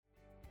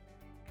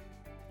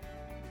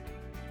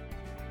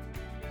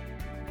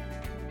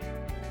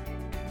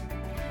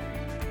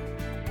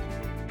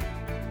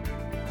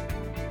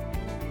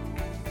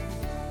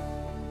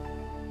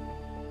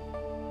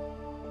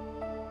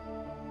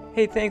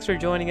Hey, thanks for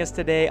joining us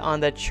today on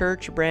the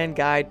Church Brand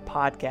Guide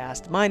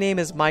podcast. My name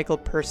is Michael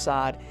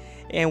Persad,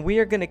 and we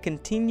are going to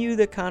continue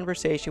the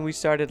conversation we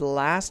started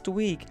last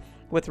week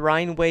with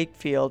Ryan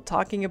Wakefield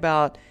talking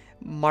about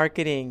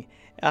marketing.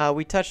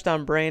 We touched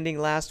on branding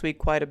last week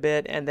quite a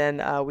bit, and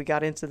then we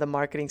got into the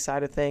marketing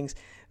side of things.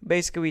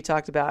 Basically, we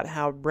talked about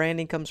how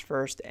branding comes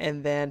first,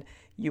 and then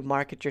you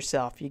market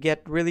yourself. You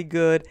get really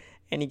good,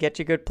 and you get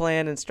your good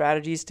plan and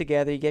strategies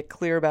together. You get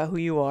clear about who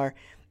you are,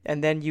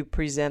 and then you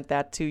present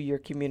that to your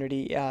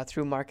community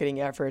through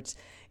marketing efforts.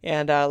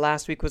 And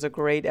last week was a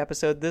great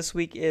episode. This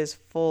week is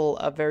full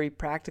of very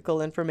practical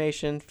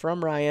information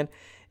from Ryan,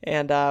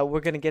 and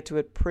we're going to get to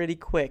it pretty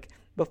quick.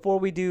 Before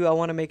we do, I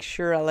want to make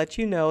sure I let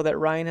you know that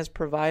Ryan has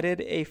provided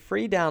a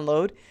free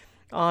download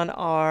on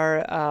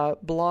our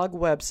blog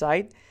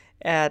website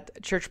at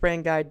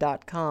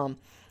churchbrandguide.com.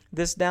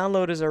 This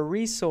download is a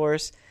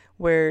resource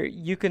where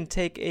you can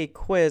take a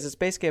quiz. It's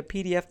basically a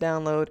PDF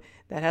download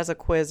that has a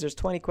quiz. There's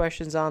 20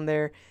 questions on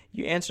there.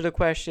 You answer the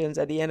questions.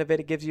 At the end of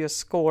it, it gives you a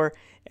score,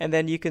 and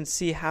then you can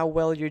see how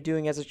well you're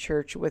doing as a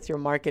church with your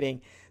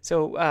marketing.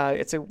 So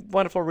it's a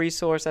wonderful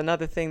resource,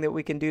 another thing that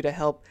we can do to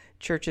help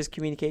churches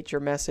communicate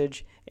your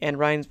message, and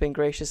Ryan's been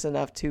gracious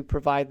enough to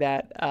provide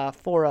that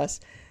for us.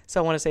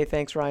 So I want to say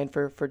thanks, Ryan,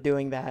 for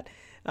doing that.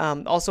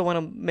 Also want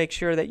to make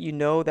sure that you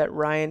know that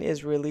Ryan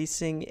is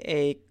releasing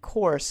a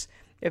course,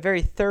 a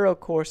very thorough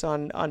course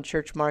on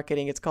church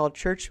marketing. It's called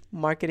Church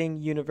Marketing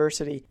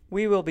University.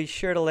 We will be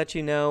sure to let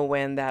you know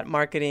when that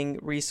marketing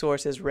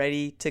resource is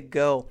ready to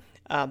go.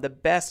 The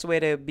best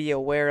way to be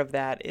aware of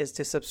that is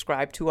to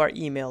subscribe to our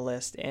email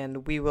list,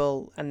 and we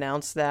will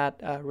announce that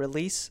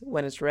release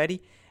when it's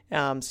ready.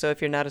 So if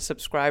you're not a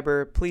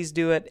subscriber, please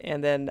do it,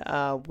 and then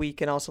we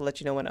can also let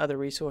you know when other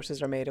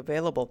resources are made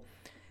available.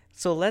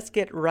 So let's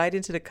get right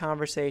into the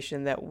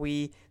conversation that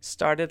we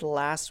started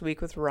last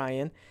week with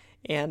Ryan.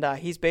 And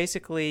he's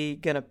basically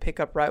going to pick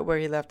up right where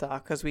he left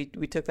off, because we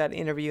took that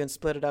interview and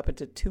split it up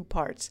into two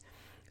parts.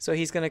 So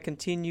he's going to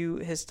continue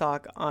his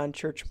talk on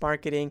church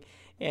marketing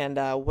and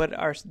what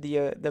are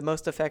the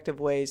most effective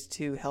ways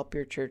to help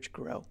your church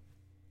grow.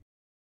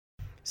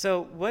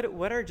 So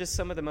what are just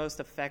some of the most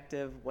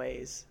effective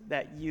ways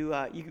that you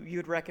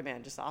would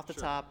recommend, just off the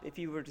top, if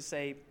you were to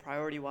say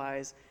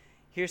priority-wise,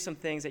 here's some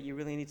things that you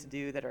really need to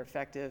do that are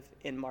effective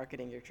in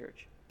marketing your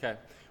church? Okay.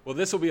 Well,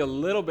 this will be a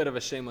little bit of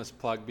a shameless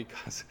plug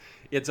because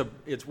it's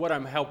what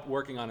I'm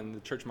working on in the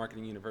Church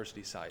Marketing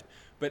University side.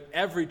 But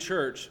every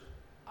church,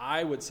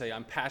 I would say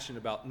I'm passionate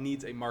about,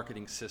 needs a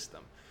marketing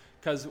system.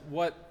 Because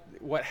what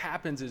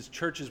happens is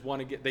churches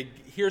they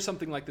hear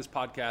something like this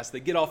podcast, they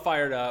get all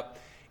fired up,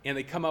 and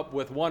they come up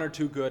with one or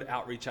two good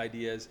outreach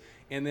ideas,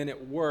 and then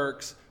it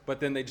works, but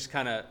then they just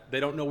they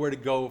don't know where to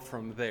go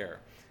from there.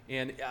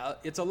 And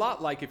it's a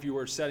lot like if you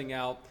were setting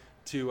out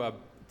to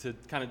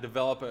kind of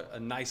develop a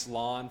nice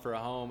lawn for a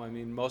home. I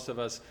mean, most of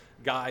us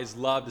guys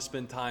love to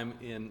spend time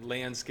in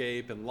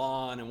landscape and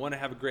lawn and want to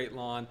have a great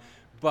lawn.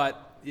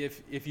 But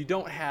if you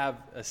don't have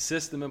a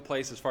system in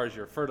place as far as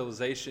your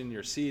fertilization,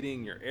 your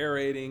seeding, your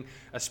aerating,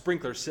 a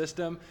sprinkler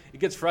system, it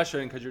gets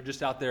frustrating because you're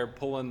just out there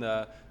pulling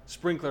the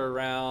sprinkler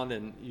around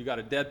and you got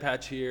a dead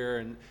patch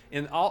here.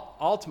 And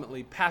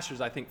ultimately,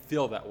 pastors, I think,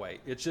 feel that way.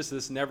 It's just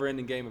this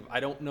never-ending game of I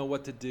don't know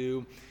what to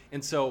do.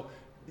 And so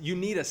you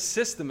need a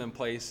system in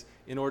place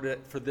in order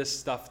for this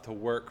stuff to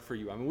work for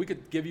you. I mean, we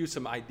could give you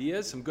some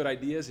ideas, some good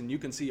ideas, and you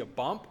can see a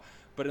bump,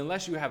 but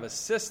unless you have a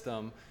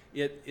system,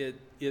 it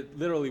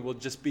literally will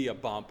just be a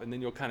bump, and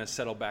then you'll kind of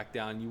settle back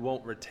down. You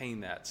won't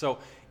retain that. So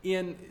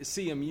in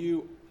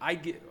CMU,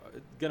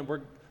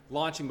 we're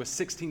launching with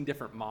 16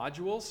 different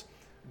modules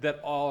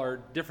that all are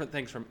different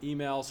things from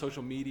email,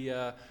 social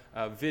media,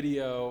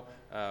 video,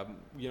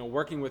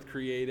 working with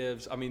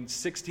creatives. I mean,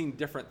 16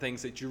 different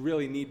things that you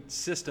really need,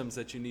 systems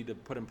that you need to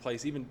put in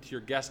place, even to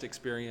your guest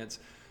experience.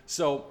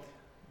 So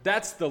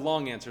that's the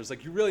long answer. It's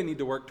like you really need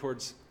to work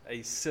towards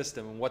a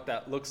system and what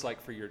that looks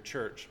like for your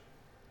church.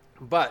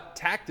 But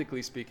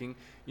tactically speaking,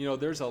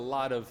 there's a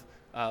lot of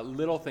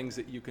little things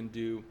that you can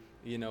do,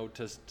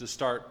 to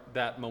start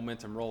that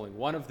momentum rolling.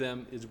 One of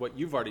them is what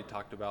you've already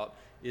talked about,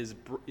 is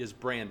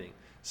branding.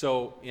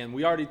 So, and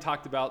we already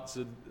talked about,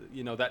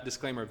 that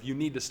disclaimer of you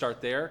need to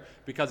start there,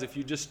 because if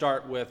you just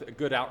start with a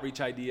good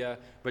outreach idea,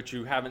 but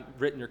you haven't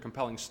written your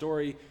compelling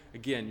story,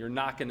 again, you're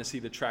not going to see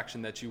the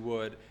traction that you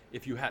would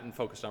if you hadn't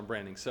focused on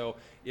branding. So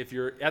if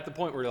you're at the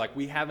point where you're like,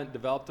 we haven't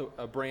developed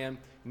a brand,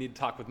 you need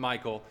to talk with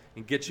Michael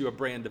and get you a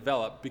brand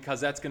developed, because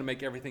that's going to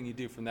make everything you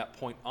do from that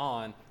point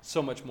on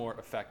so much more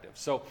effective.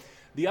 So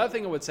the other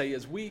thing I would say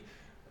is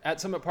at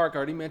Summit Park, I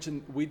already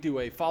mentioned, we do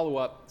a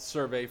follow-up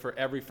survey for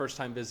every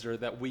first-time visitor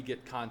that we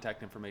get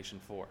contact information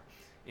for.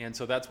 And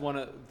so that's one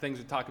of the things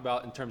we talk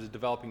about in terms of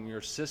developing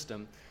your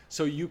system,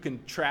 so you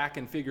can track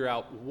and figure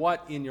out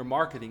what in your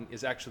marketing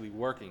is actually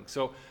working.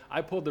 So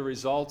I pulled the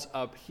results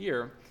up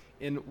here,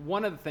 and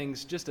one of the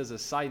things, just as a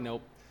side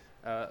note,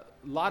 a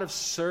lot of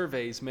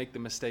surveys make the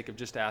mistake of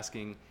just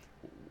asking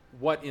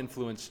what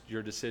influenced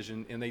your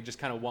decision, and they just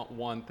kind of want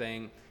one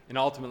thing, and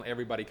ultimately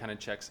everybody kind of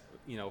checks,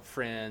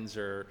 friends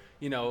or,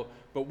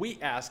 but we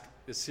ask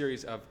a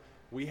series of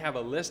we have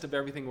a list of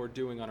everything we're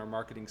doing on our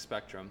marketing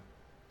spectrum.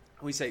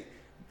 We say,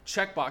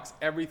 checkbox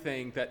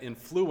everything that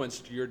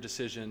influenced your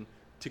decision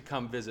to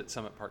come visit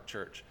Summit Park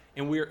Church.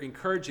 And we're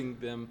encouraging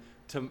them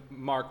to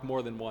mark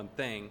more than one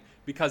thing,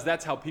 because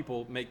that's how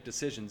people make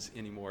decisions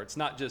anymore. It's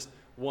not just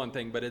one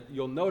thing, but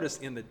you'll notice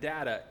in the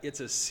data, it's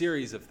a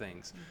series of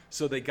things.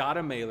 So they got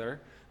a mailer,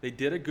 they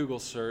did a Google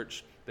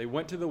search, they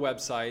went to the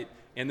website,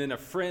 and then a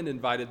friend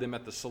invited them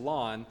at the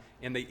salon,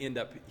 and they end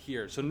up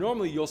here. So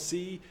normally you'll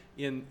see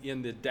in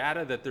the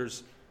data that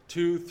there's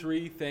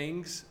 2-3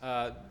 things,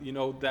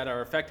 that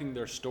are affecting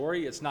their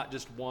story. It's not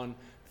just one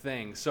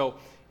thing. So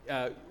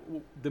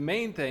the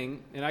main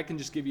thing, and I can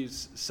just give you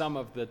some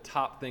of the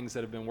top things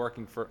that have been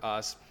working for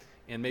us,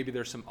 and maybe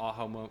there's some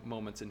aha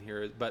moments in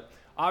here, but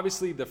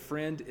obviously the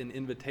friend and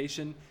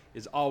invitation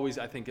is always,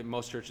 I think in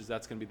most churches,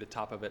 that's going to be the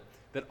top of it.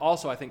 That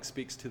also, I think,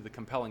 speaks to the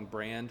compelling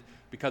brand,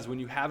 because when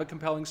you have a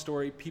compelling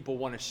story, people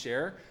want to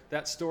share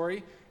that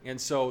story. And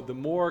so the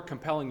more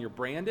compelling your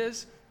brand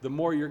is, the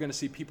more you're going to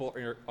see people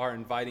are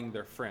inviting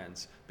their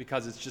friends,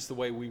 because it's just the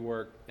way we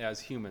work as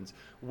humans.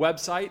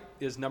 Website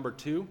is number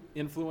 2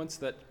 influence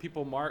that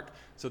people mark.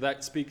 So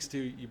that speaks to,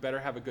 you better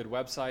have a good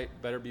website,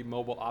 better be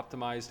mobile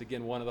optimized.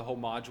 Again, one of the whole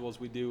modules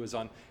we do is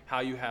on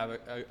how you have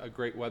a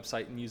great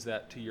website and use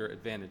that to your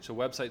advantage. So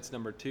website's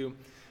number 2.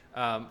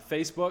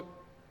 Facebook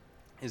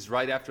is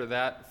right after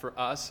that for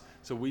us.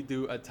 So we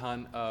do a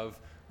ton of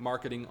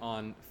marketing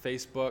on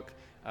Facebook.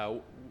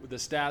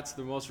 The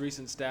most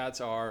recent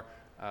stats are,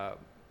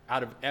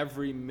 out of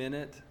every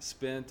minute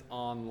spent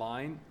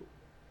online,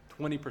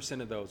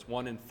 20% of those,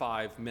 1 in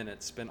 5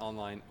 minutes spent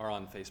online, are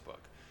on Facebook.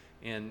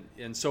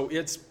 And so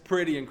it's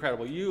pretty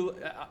incredible.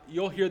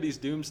 You'll hear these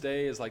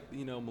doomsday as like,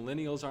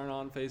 millennials aren't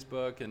on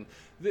Facebook, and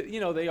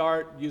they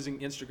are using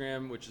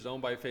Instagram, which is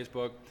owned by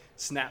Facebook.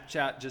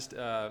 Snapchat just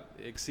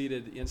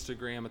exceeded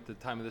Instagram at the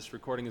time of this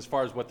recording as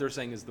far as what they're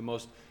saying is the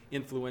most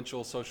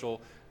influential social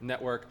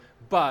network.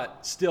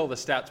 But still, the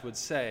stats would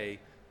say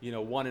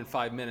 1 in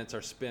 5 minutes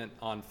are spent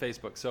on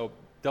Facebook. So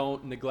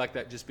don't neglect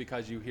that just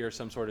because you hear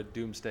some sort of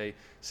doomsday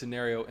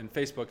scenario. And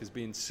Facebook is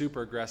being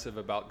super aggressive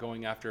about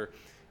going after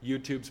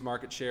YouTube's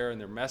market share,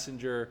 and their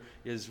Messenger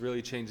is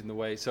really changing the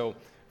way. So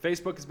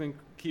Facebook has been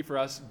key for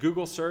us.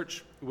 Google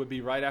search would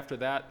be right after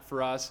that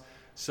for us.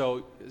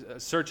 So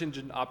search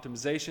engine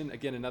optimization,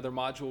 again, another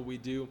module we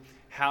do.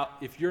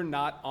 If you're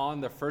not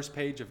on the first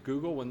page of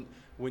Google,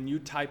 when you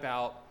type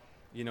out,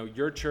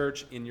 your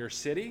church in your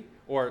city,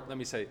 or let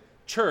me say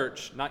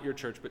church, not your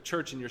church, but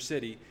church in your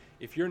city,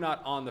 if you're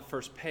not on the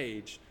first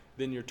page,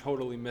 then you're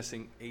totally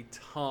missing a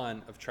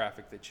ton of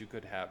traffic that you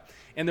could have.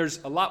 And there's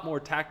a lot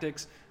more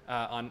tactics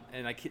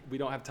we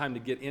don't have time to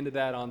get into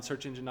that on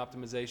search engine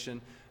optimization,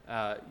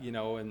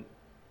 and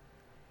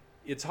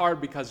it's hard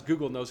because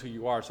Google knows who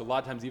you are. So a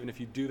lot of times, even if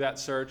you do that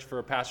search for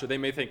a pastor, they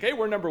may think, hey,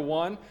 we're number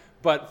 1,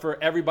 but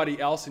for everybody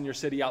else in your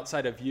city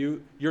outside of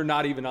you, you're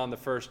not even on the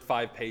first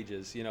 5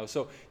 pages,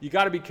 So you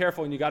got to be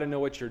careful, and you got to know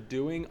what you're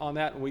doing on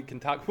that, and we can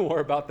talk more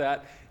about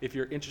that if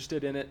you're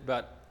interested in it.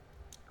 But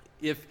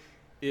if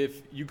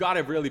you got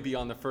to really be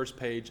on the first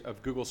page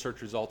of Google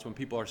search results when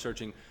people are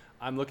searching,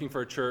 I'm looking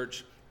for a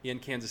church in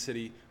Kansas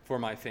City for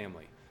my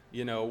family,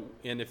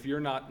 and if you're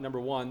not number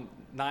 1,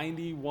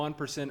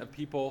 91% of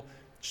people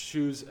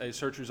choose a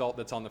search result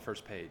that's on the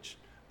first page.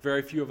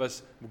 Very few of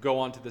us go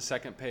on to the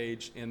second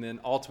page, and then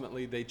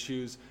ultimately they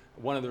choose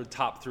one of the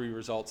top 3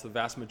 results, the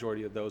vast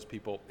majority of those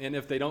people. And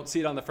if they don't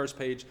see it on the first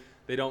page,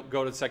 they don't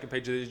go to the second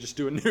page, they just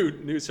do a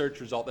new search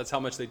result. That's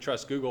how much they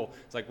trust Google.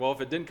 It's like, well,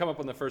 if it didn't come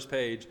up on the first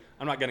page,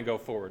 I'm not going to go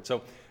forward.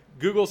 So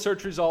Google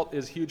search result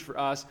is huge for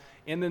us.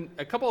 And then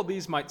a couple of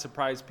these might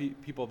surprise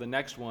people. The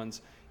next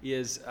ones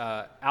is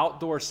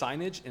outdoor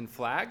signage and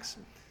flags.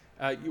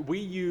 We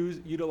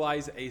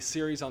utilize a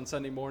series on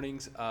Sunday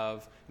mornings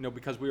of,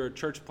 because we were a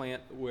church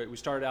plant, we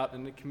started out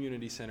in the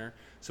community center,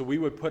 so we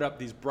would put up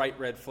these bright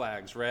red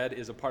flags. Red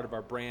is a part of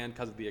our brand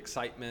because of the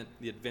excitement,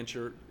 the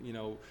adventure,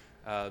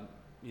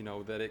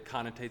 that it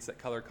connotates, that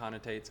color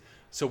connotates.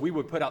 So we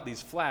would put out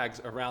these flags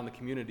around the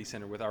community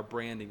center with our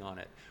branding on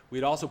it.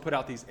 We'd also put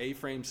out these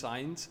A-frame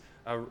signs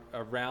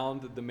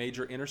around the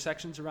major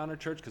intersections around our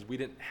church because we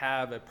didn't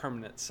have a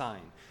permanent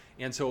sign.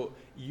 And so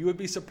you would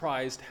be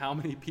surprised how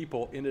many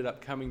people ended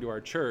up coming to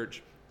our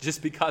church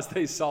just because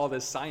they saw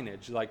this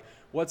signage. Like,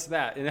 what's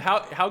that? And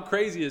how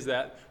crazy is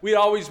that? We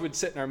always would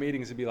sit in our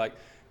meetings and be like,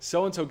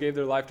 so-and-so gave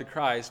their life to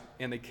Christ,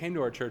 and they came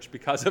to our church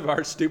because of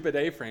our stupid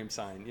A-frame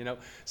sign,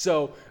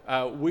 So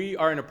we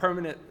are in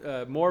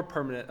a more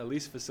permanent, at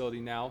least,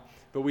 facility now,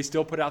 but we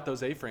still put out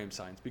those A-frame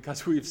signs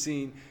because we've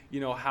seen,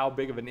 how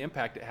big of an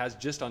impact it has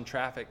just on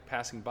traffic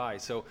passing by.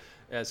 So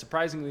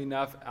surprisingly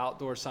enough,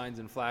 outdoor signs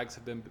and flags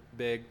have been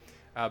big.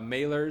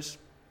 Mailers,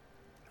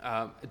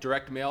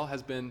 direct mail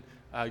has been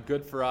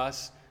good for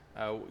us.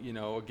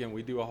 Again,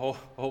 we do a whole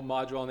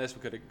module on this.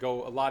 We could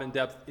go a lot in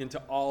depth into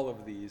all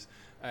of these.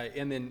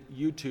 And then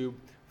YouTube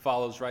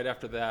follows right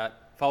after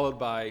that, followed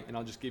by, and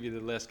I'll just give you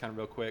the list kind of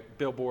real quick,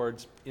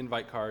 billboards,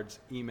 invite cards,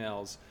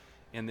 emails,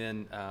 and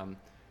then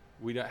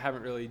we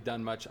haven't really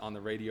done much on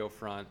the radio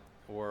front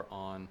or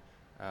on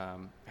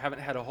Haven't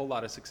had a whole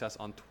lot of success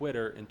on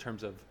Twitter in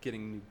terms of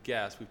getting new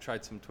guests. We've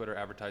tried some Twitter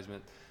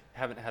advertisement.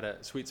 Haven't had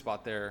a sweet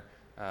spot there.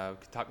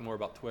 Could talk more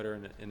about Twitter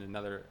in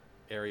another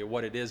area,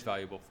 what it is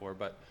valuable for.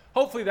 But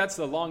hopefully that's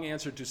the long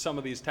answer to some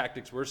of these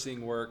tactics we're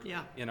seeing work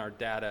in our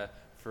data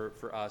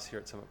for us here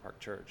at Summit Park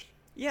Church.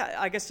 Yeah,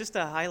 I guess just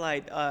to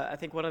highlight, I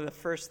think one of the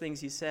first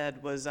things you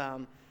said was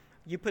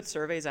you put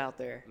surveys out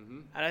there.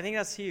 Mm-hmm. And I think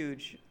that's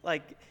huge.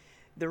 Like,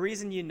 the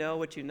reason you know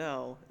what you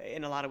know,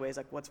 in a lot of ways,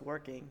 like what's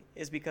working,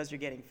 is because you're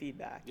getting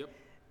feedback. Yep.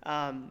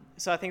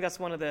 So I think that's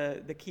one of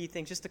the key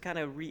things, just to kind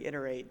of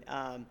reiterate.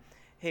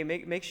 Hey,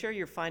 make sure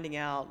you're finding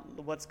out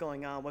what's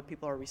going on, what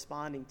people are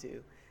responding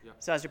to. Yep.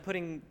 So as you're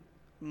putting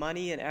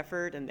money and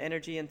effort and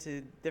energy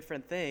into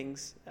different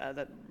things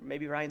that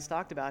maybe Ryan's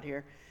talked about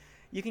here,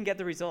 you can get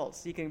the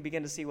results. You can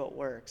begin to see what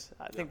works.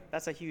 I think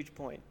that's a huge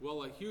point.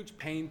 Well, a huge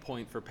pain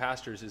point for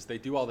pastors is they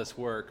do all this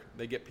work,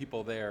 they get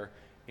people there,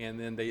 and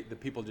then the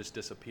people just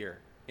disappear.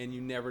 And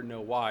you never know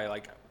why.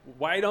 Like,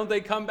 why don't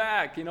they come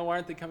back? Why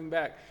aren't they coming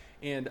back?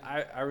 And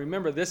I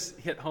remember this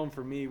hit home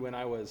for me when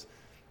I was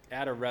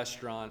at a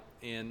restaurant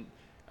and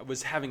I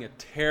was having a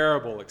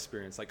terrible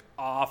experience, like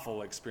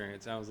awful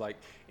experience. And I was like,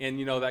 and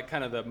that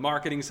kind of the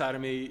marketing side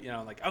of me,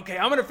 like, okay,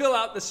 I'm going to fill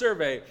out the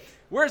survey.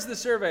 Where's the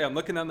survey? I'm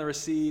looking on the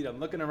receipt. I'm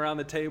looking around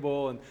the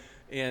table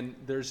and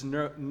there's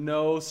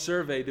no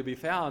survey to be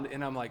found.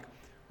 And I'm like,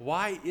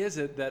 why is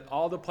it that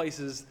all the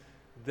places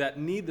that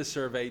need the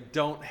survey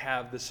don't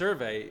have the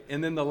survey?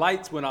 And then the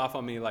lights went off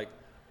on me like,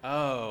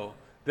 oh,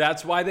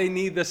 that's why they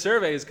need the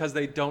survey, is because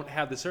they don't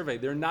have the survey.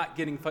 They're not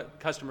getting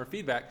customer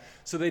feedback,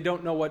 so they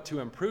don't know what to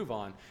improve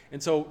on.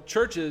 And so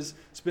churches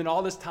spend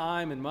all this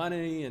time and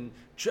money and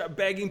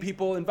begging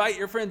people, invite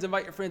your friends,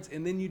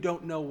 and then you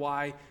don't know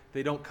why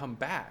they don't come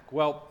back.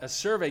 Well, a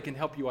survey can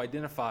help you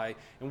identify,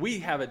 and we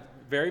have a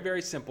very,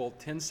 very simple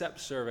 10-step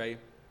survey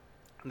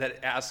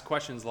that asks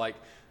questions like,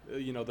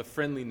 the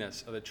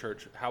friendliness of the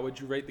church. How would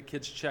you rate the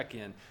kids'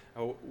 check-in?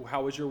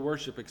 How was your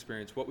worship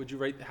experience?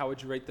 How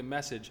would you rate the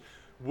message?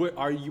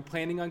 Are you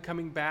planning on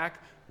coming back?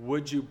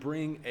 Would you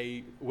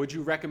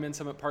recommend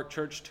Summit Park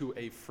Church to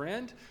a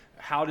friend?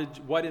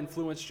 What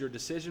influenced your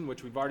decision,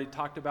 which we've already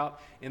talked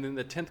about? And then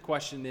the 10th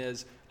question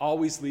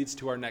always leads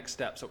to our next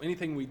step. So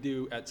anything we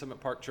do at Summit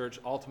Park Church,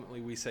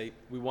 ultimately we say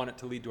we want it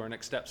to lead to our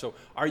next step. So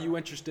are you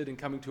interested in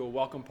coming to a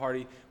welcome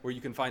party where you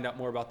can find out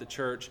more about the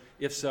church?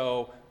 If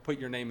so, put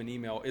your name and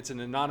email. It's an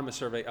anonymous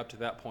survey up to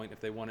that point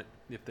if they want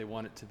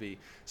it to be.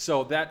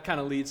 So that kind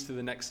of leads to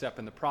the next step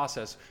in the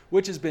process,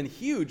 which has been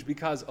huge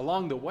because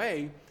along the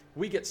way,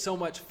 we get so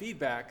much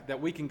feedback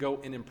that we can go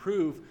and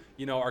improve,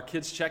 our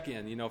kids'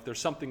 check-in, if there's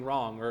something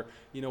wrong. Or,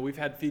 we've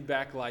had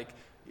feedback like,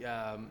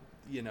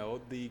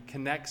 the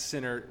Connect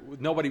Center,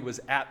 nobody was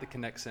at the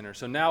Connect Center.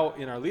 So now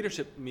in our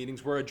leadership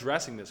meetings, we're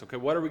addressing this. Okay,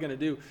 what are we going to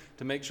do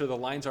to make sure the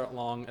lines aren't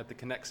long at the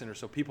Connect Center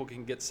so people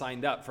can get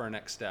signed up for our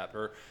next step?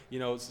 Or,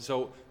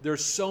 so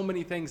there's so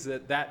many things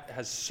that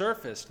has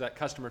surfaced, that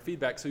customer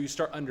feedback. So you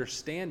start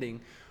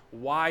understanding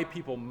why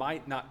people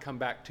might not come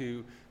back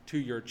to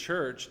your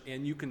church,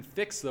 and you can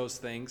fix those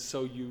things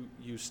so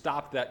you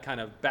stop that kind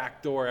of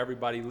backdoor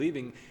everybody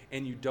leaving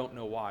and you don't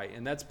know why.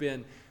 And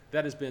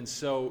that has been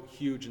so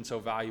huge and so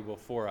valuable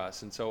for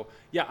us. And so,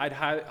 yeah, I'd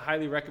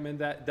highly recommend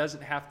that. It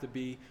doesn't have to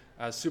be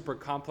super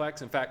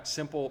complex. In fact,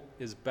 simple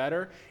is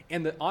better.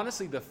 And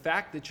honestly, the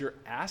fact that you're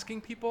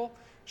asking people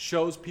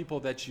shows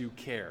people that you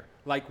care.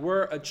 Like,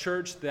 we're a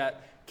church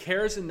that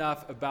cares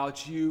enough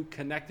about you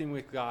connecting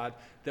with God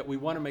that we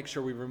want to make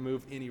sure we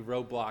remove any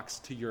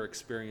roadblocks to your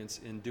experience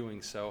in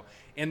doing so.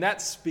 And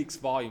that speaks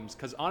volumes,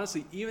 because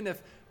honestly, even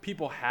if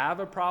people have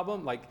a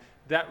problem, like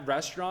that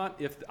restaurant,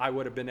 if I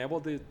would have been able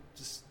to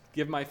just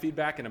give my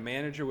feedback and a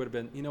manager would have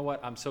been, you know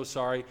what, I'm so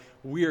sorry,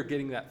 we are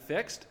getting that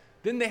fixed,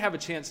 then they have a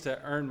chance to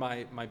earn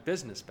my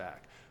business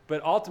back.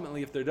 But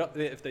ultimately, if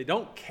they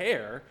don't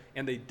care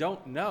and they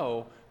don't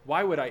know,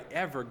 why would I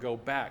ever go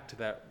back to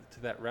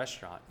that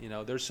restaurant?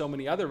 There's so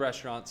many other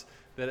restaurants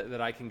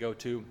that I can go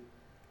to,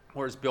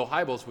 whereas Bill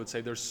Hybels would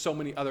say there's so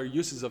many other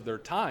uses of their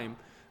time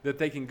that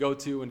they can go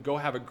to and go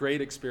have a great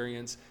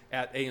experience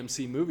at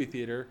AMC movie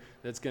theater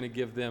that's going to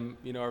give them,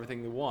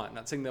 everything they want.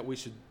 Not saying that we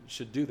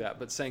should do that,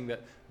 but saying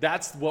that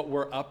that's what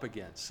we're up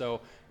against.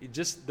 So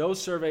just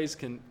those surveys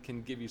can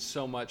give you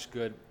so much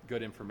good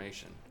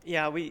information.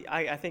 Yeah,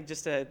 I think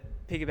just to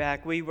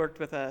piggyback, we worked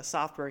with a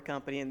software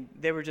company, and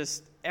they were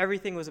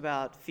everything was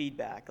about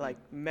feedback, like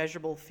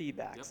measurable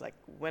feedbacks. Yep. Like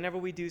whenever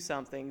we do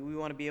something, we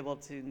want to be able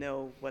to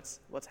know what's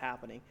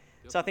happening.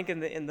 Yep. So I think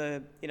in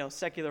the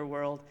secular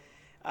world,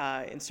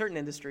 in certain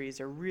industries,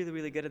 are really,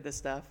 really good at this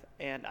stuff.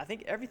 And I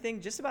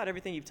think just about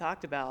everything you've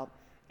talked about,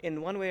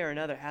 in one way or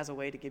another, has a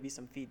way to give you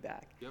some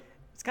feedback. Yep.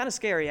 It's kind of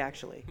scary,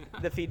 actually,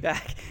 the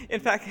feedback.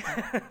 In fact,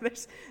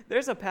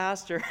 there's a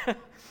pastor.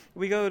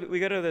 we go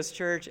to this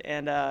church,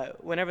 and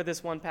whenever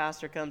this one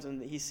pastor comes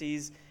and he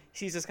sees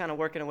us kind of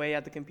working away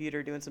at the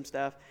computer doing some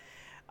stuff,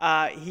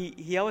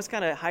 he always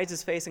kind of hides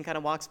his face and kind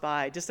of walks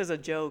by just as a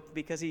joke,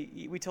 because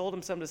we told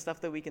him some of the stuff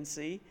that we can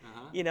see,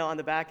 on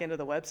the back end of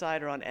the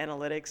website or on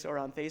analytics or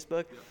on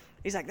Facebook. Yeah.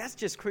 He's like, that's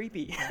just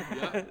creepy.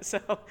 Yeah. So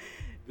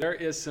there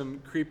is some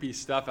creepy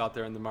stuff out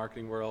there in the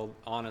marketing world,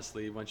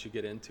 honestly, once you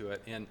get into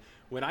it. And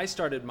when I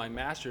started my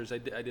master's, I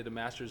did a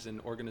master's in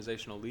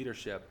organizational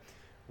leadership.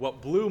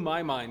 What blew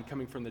my mind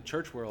coming from the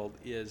church world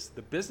is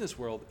the business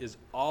world is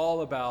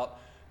all about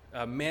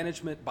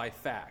management by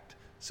fact.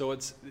 So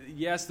it's,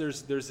 yes,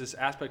 there's this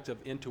aspect of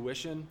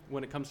intuition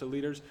when it comes to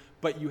leaders,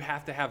 but you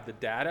have to have the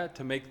data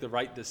to make the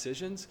right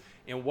decisions,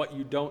 and what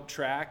you don't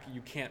track,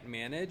 you can't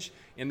manage.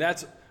 And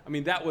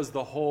that was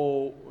the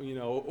whole,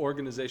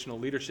 organizational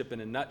leadership in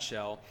a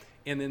nutshell.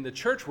 And in the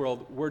church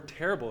world, we're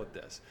terrible at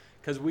this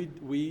because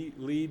we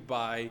lead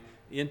by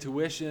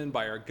intuition,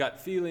 by our gut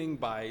feeling,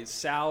 by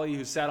Sally,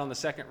 who sat on the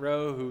second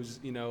row, who's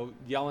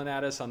yelling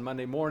at us on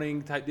Monday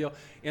morning type deal.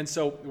 And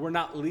so we're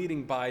not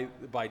leading by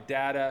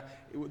data.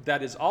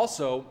 That is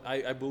also,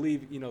 I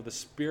believe, the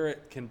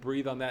Spirit can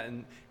breathe on that,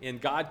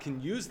 and God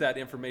can use that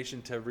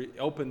information to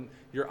open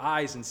your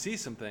eyes and see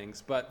some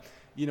things. But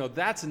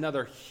that's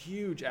another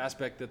huge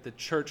aspect that the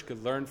church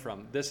could learn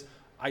from. This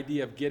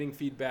idea of getting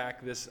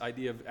feedback, this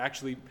idea of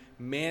actually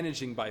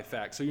managing by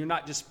fact. So you're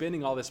not just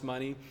spending all this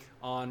money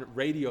on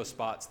radio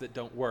spots that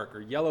don't work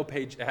or yellow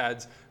page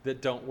ads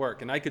that don't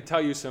work. And I could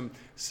tell you some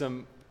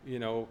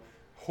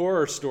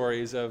horror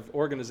stories of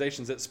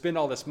organizations that spend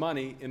all this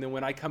money, and then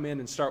when I come in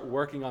and start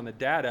working on the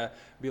data,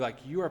 be like,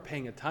 you are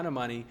paying a ton of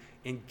money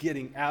and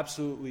getting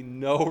absolutely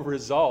no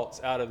results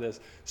out of this.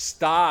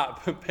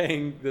 Stop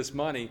paying this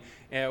money.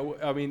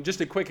 And just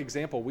a quick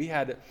example,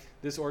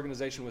 this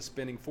organization was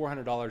spending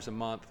 $400 a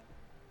month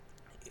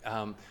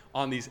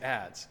on these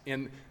ads.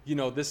 And,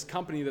 this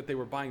company that they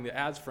were buying the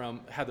ads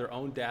from had their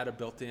own data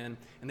built in,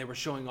 and they were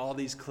showing all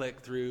these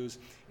click-throughs.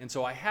 And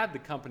so I had the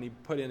company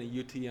put in a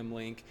UTM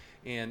link,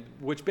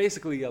 which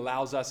basically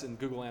allows us in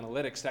Google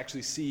Analytics to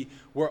actually see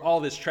where all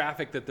this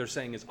traffic that they're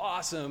saying is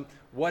awesome,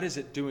 what is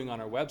it doing on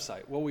our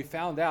website? Well, we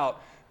found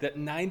out that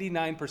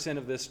 99%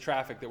 of this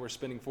traffic that we're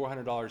spending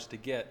 $400 to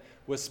get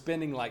was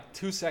spending like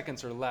 2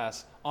 seconds or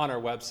less on our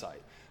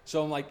website.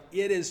 So I'm like,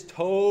 it is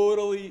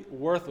totally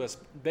worthless.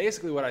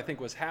 Basically what I think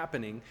was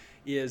happening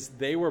is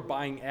they were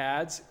buying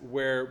ads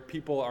where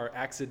people are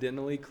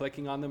accidentally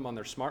clicking on them on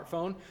their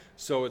smartphone.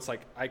 So it's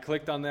like, I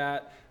clicked on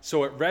that.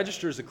 So it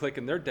registers a click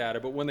in their data,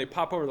 but when they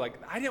pop over, like,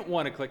 I didn't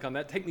want to click on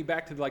that. Take me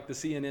back to like the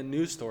CNN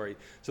news story.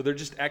 So they're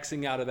just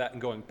Xing out of that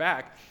and going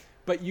back.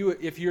 But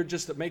if you're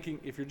just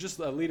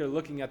a leader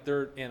looking at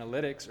their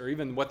analytics or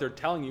even what they're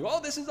telling you, oh,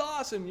 this is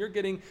awesome, you're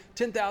getting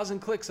 10,000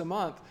 clicks a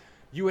month,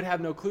 you would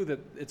have no clue that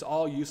it's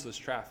all useless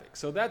traffic.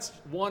 So that's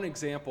one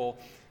example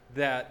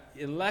that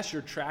unless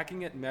you're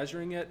tracking it,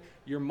 measuring it,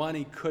 your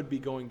money could be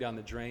going down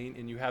the drain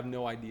and you have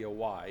no idea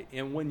why.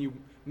 And when you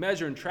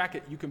measure and track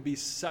it, you can be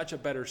such a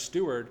better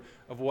steward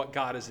of what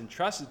God has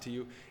entrusted to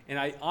you. And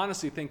I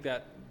honestly think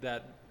that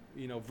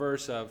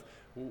verse of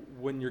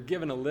when you're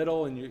given a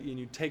little and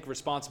you take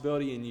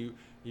responsibility and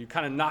you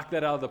kind of knock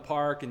that out of the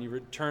park and you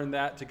return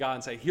that to God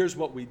and say, here's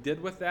what we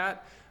did with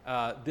that,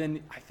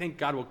 then I think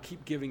God will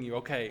keep giving you,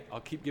 okay, I'll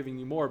keep giving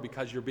you more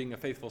because you're being a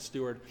faithful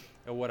steward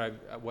of what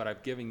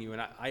I've given you.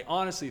 And I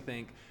honestly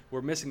think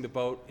we're missing the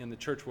boat in the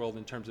church world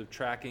in terms of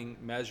tracking,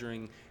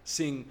 measuring,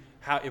 seeing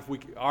if we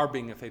are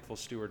being a faithful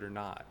steward or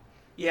not.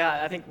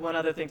 Yeah, I think one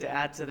other thing to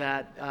add to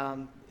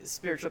that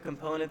spiritual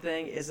component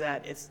thing is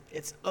that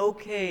it's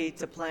okay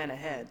to plan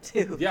ahead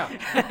too.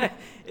 Yeah.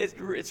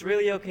 It's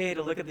really okay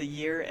to look at the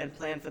year and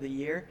plan for the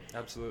year.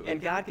 Absolutely.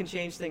 And God can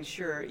change things,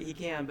 sure, He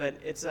can, but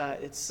it's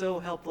so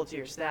helpful to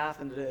your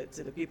staff and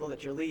to the people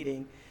that you're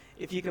leading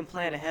if you can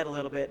plan ahead a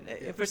little bit.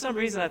 If for some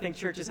reason I think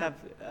churches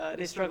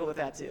they struggle with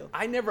that too.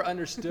 I never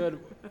understood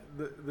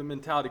the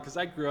mentality because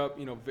I grew up,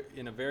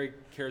 in a very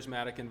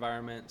charismatic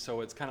environment,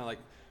 so it's kind of like,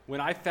 when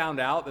I found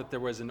out that there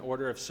was an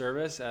order of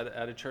service at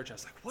a church, I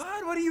was like,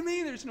 what? What do you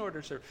mean there's an order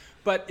of service?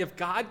 But if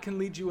God can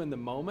lead you in the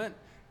moment,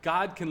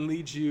 God can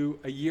lead you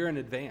a year in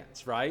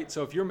advance, right?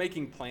 So if you're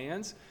making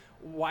plans,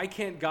 why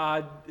can't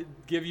God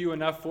give you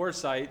enough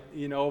foresight,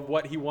 of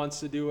what He wants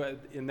to do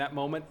in that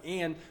moment?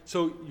 And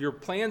so your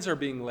plans are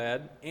being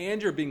led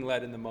and you're being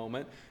led in the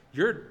moment.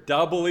 You're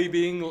doubly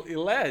being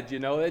led,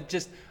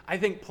 I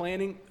think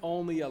planning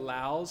only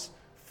allows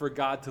for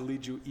God to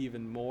lead you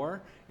even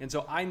more. And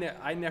so I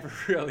never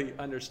really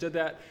understood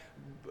that,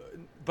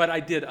 but I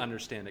did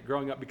understand it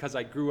growing up because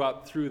I grew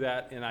up through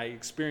that and I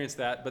experienced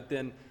that. But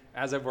then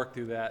as I've worked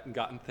through that and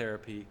gotten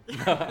therapy,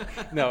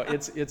 no,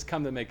 it's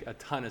come to make a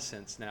ton of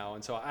sense now.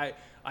 And so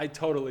I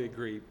totally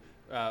agree.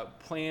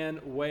 Plan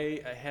way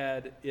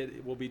ahead.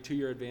 It will be to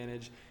your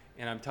advantage.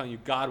 And I'm telling you,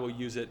 God will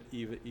use it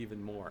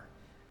even more.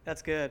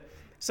 That's good.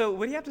 So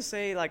what do you have to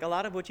say, like a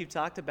lot of what you've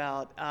talked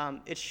about,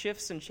 it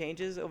shifts and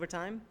changes over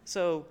time.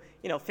 So,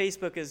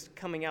 Facebook is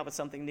coming out with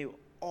something new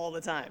all the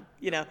time.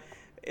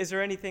 Is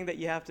there anything that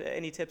you have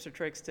any tips or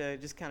tricks to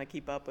just kind of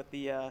keep up with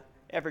the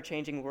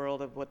ever-changing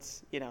world of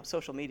what's,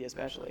 social media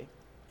especially?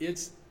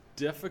 It's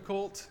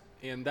difficult,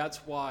 and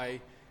that's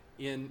why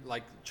in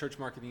like Church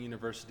Marketing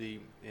University,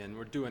 and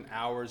we're doing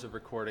hours of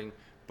recording,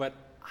 but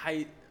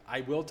I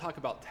will talk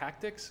about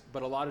tactics,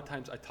 but a lot of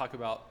times I talk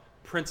about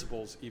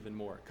principles even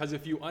more. Because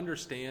if you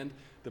understand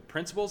the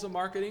principles of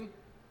marketing,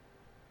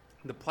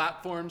 the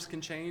platforms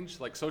can change.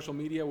 Like social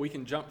media, we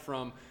can jump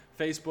from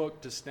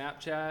Facebook to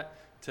Snapchat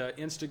to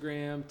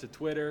Instagram to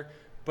Twitter.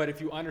 But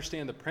if you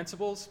understand the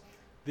principles,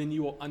 then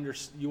you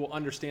will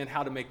understand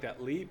how to make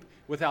that leap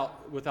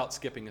without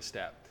skipping a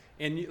step.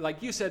 And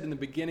like you said in the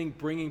beginning,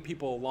 bringing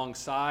people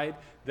alongside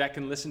that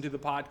can listen to the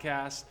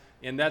podcast.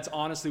 And that's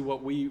honestly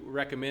what we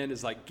recommend,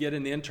 is like get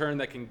an intern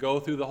that can go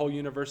through the whole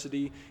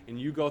university and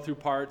you go through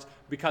parts,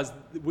 because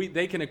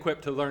they can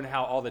equip to learn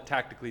how all the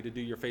tactically to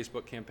do your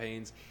Facebook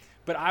campaigns.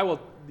 But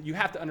you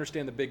have to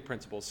understand the big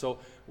principles. So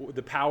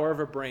the power of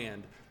a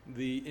brand,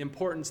 the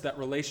importance that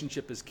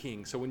relationship is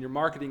king. So when you're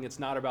marketing, it's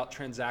not about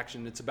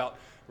transaction, it's about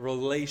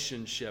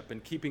relationship,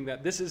 and keeping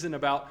that. This isn't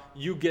about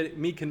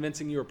me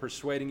convincing you or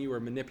persuading you or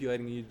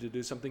manipulating you to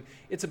do something.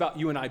 It's about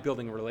you and I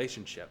building a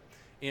relationship.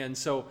 And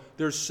so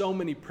there's so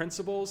many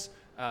principles,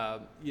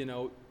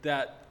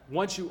 that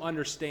once you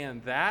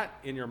understand that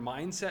and your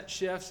mindset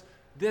shifts,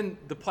 then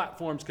the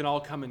platforms can all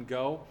come and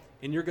go,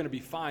 and you're going to be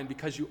fine,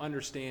 because you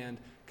understand,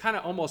 kind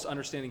of almost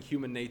understanding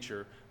human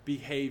nature,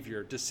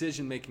 behavior,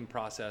 decision-making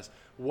process,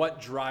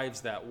 what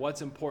drives that,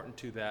 what's important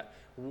to that,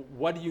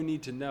 what do you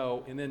need to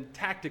know, and then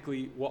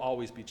tactically will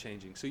always be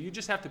changing. So you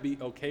just have to be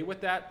okay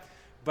with that,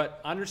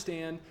 but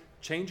understand,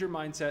 change your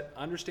mindset,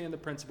 understand the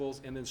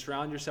principles, and then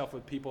surround yourself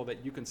with people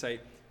that you can say,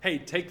 hey,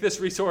 take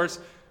this resource,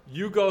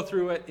 you go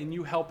through it, and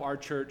you help our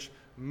church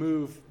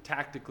move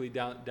tactically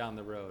down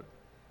the road.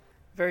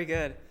 Very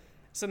good.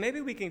 So maybe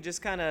we can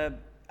just kind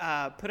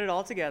of put it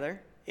all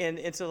together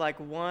into like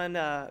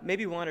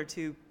maybe one or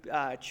two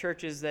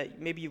churches that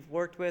maybe you've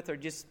worked with or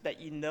just that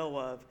you know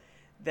of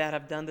that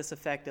have done this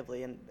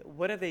effectively. And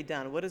what have they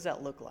done? What does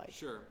that look like?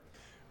 Sure.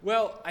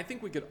 Well, I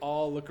think we could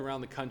all look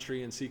around the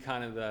country and see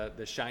kind of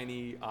the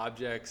shiny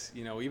objects,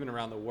 even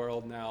around the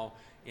world now,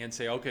 and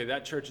say, okay,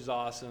 that church is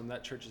awesome,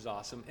 that church is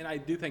awesome. And I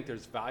do think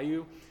there's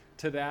value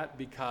to that,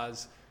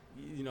 because,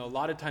 a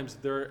lot of times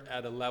they're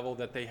at a level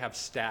that they have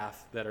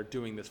staff that are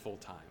doing this full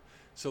time.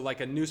 So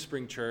like a New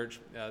Spring Church,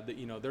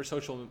 their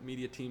social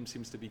media team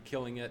seems to be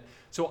killing it.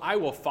 So I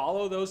will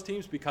follow those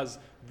teams because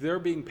they're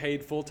being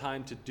paid full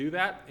time to do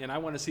that. And I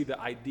want to see the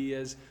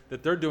ideas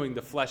that they're doing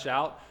to flesh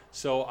out,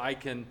 so I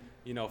can,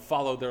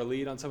 follow their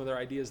lead on some of their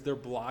ideas. Their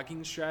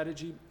blogging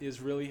strategy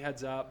is really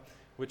heads up,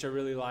 which I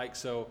really like.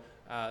 So,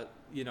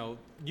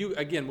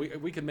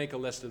 we could make a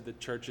list of the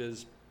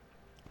churches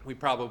we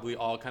probably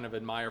all kind of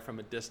admire from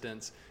a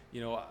distance.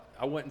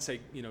 I wouldn't say,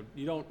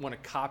 you don't want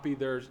to copy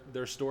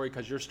their story,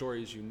 because your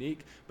story is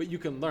unique, but you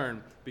can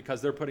learn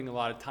because they're putting a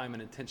lot of time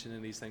and attention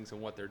in these things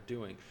and what they're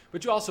doing.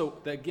 But you also,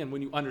 again,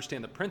 when you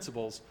understand the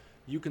principles,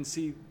 you can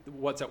see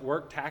what's at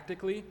work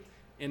tactically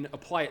and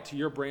apply it to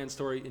your brand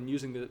story and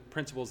using the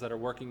principles that are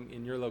working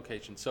in your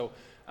location. So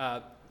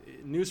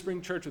New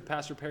Spring Church with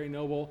Pastor Perry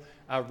Noble,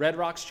 Red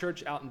Rocks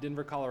Church out in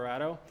Denver,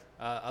 Colorado.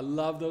 I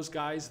love those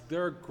guys.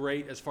 They're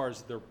great as far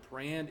as their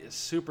brand is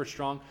super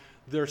strong.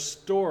 Their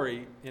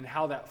story and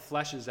how that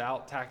fleshes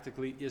out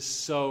tactically is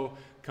so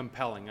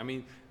compelling. I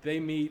mean, they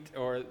meet,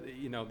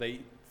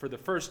 for the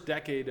first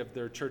decade of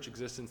their church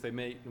existence, they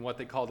made in what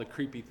they called a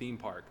creepy theme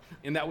park.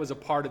 And that was a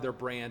part of their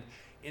brand.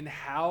 And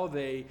how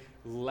they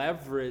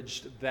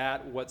leveraged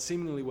that, what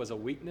seemingly was a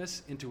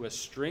weakness, into a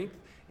strength,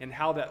 and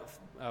how that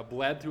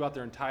bled throughout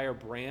their entire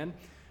brand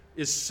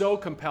is so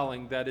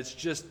compelling that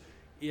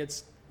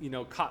it's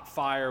caught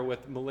fire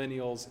with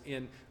millennials.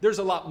 And there's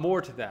a lot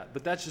more to that,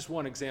 but that's just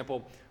one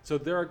example. So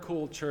they're a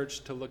cool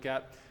church to look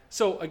at.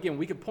 So again,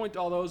 we could point to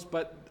all those,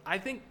 but I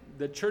think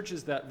the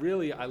churches that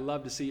really I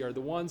love to see are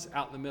the ones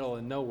out in the middle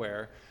of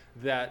nowhere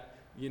that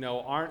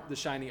aren't the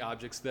shiny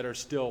objects, that are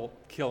still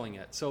killing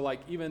it. So like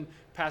even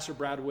Pastor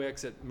Brad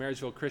Wicks at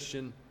Marysville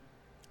Christian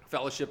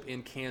Fellowship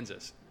in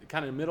Kansas,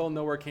 kind of middle of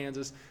nowhere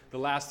Kansas, the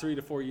last 3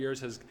 to 4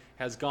 years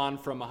has gone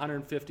from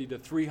 150 to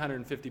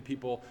 350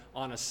 people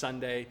on a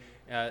Sunday.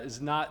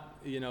 Is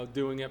not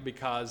doing it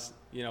because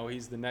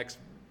he's the next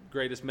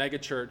greatest mega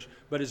church,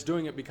 but is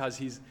doing it because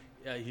he's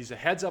a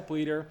heads up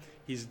leader.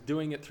 He's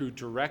doing it through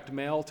direct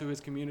mail to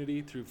his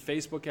community, through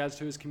Facebook ads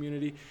to his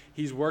community.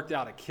 He's worked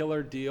out a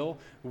killer deal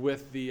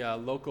with the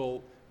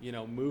local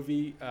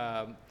movie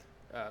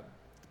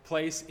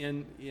place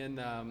in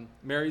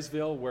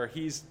Marysville, where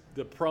he's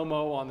the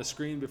promo on the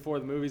screen before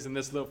the movies in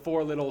this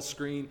little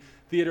screen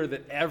theater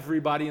that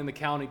everybody in the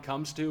county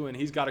comes to, and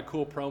he's got a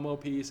cool promo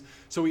piece.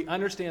 So he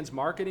understands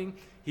marketing.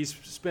 He's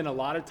spent a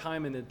lot of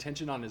time and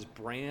attention on his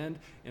brand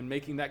and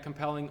making that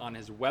compelling on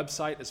his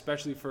website,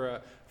 especially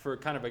for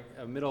kind of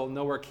a middle of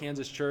nowhere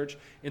Kansas church.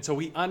 And so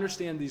he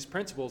understands these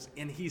principles,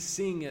 and he's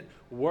seeing it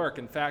work.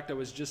 In fact, I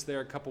was just there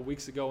a couple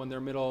weeks ago in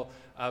their middle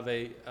of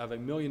a $1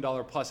 million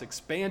plus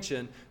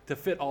expansion to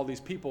fit all these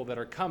people that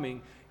are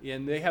coming.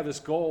 And they have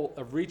this goal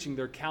of reaching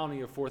their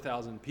county of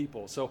 4,000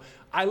 people. So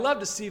I love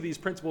to see these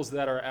principles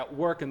that are at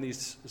work in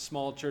these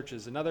small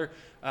churches. Another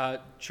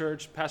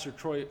church, Pastor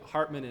Troy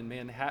Hartman in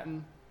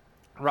Manhattan,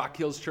 Rock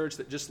Hills Church,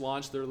 that just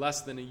launched. They're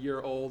less than a year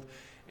old.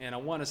 And I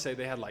want to say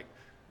they had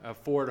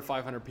 400 to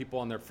 500 people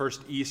on their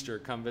first Easter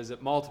come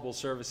visit, multiple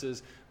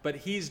services, but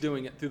he's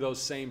doing it through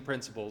those same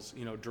principles,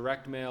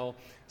 direct mail,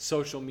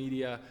 social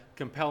media,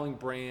 compelling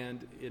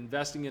brand,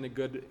 investing in a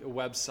good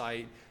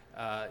website,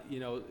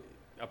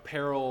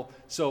 apparel.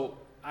 So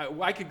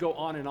I could go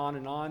on and on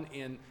and on.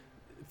 And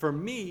for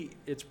me,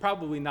 it's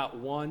probably not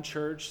one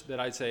church that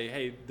I'd say,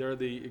 hey, they're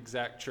the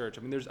exact church.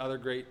 I mean, there's other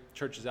great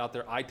churches out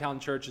there.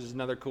 iTown Church is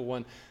another cool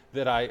one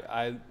that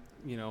I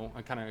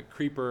kind of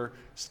creeper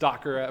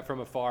stalker at from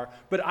afar.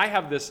 But I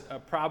have this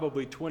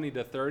probably 20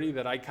 to 30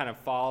 that I kind of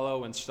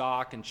follow and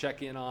stalk and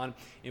check in on.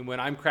 And when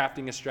I'm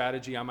crafting a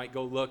strategy, I might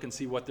go look and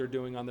see what they're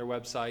doing on their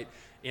website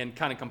and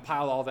kind of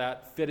compile all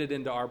that, fit it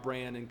into our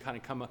brand, and kind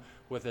of come up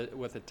with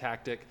a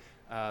tactic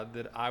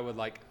that I would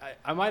like.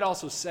 I might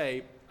also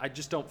say I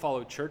just don't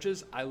follow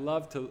churches. I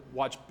love to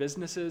watch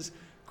businesses,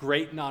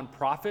 great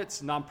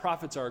nonprofits.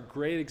 Nonprofits are a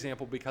great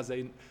example because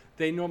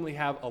they normally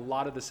have a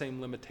lot of the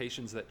same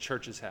limitations that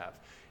churches have.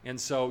 And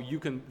so you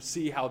can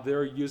see how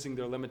they're using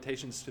their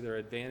limitations to their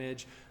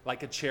advantage,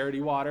 like a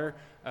Charity Water,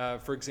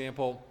 for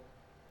example,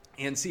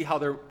 and see how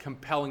they're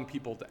compelling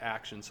people to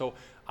action. So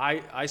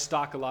I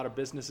stock a lot of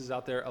businesses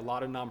out there, a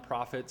lot of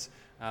nonprofits,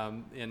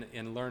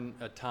 and learn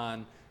a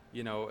ton,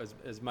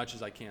 as much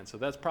as I can. So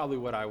that's probably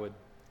what I would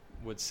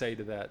say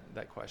to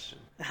that question.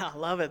 I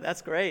love it.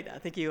 That's great. I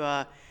think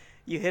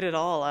you hit it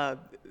all.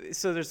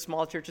 So there's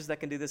small churches that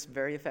can do this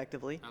very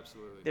effectively.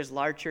 Absolutely. There's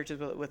large churches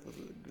with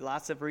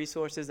lots of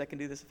resources that can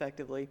do this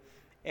effectively.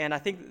 And I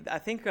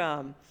think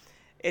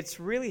it's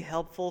really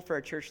helpful for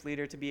a church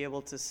leader to be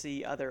able to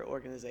see other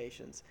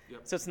organizations.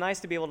 Yep. So it's nice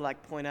to be able to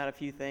point out a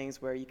few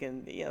things where you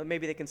can,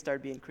 maybe they can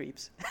start being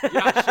creeps.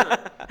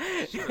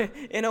 Yeah, sure.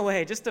 In a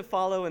way, just to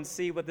follow and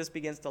see what this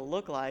begins to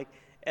look like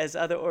as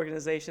other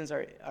organizations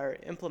are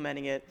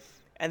implementing it.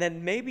 And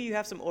then maybe you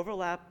have some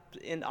overlap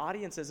in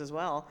audiences as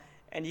well,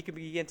 and you can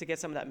begin to get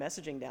some of that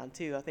messaging down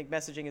too. I think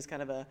messaging is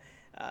kind of a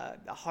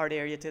hard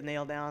area to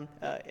nail down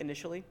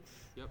initially.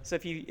 Yep. So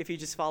if you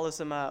just follow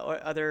some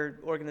other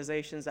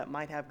organizations that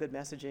might have good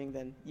messaging,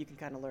 then you can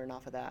kind of learn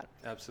off of that.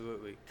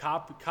 Absolutely.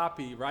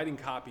 Writing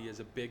copy is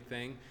a big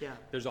thing. Yeah.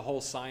 There's a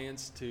whole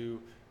science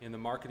in the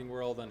marketing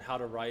world on how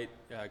to write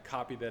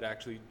copy that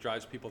actually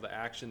drives people to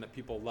action, that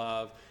people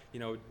love.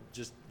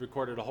 Just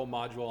recorded a whole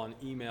module on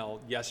email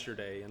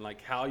yesterday, and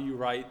like how you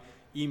write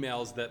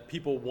emails that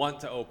people want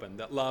to open,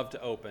 that love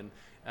to open.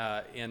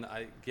 And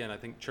I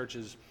think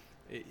churches,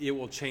 it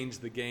will change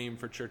the game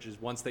for churches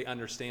once they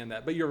understand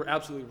that. But you're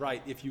absolutely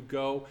right. If you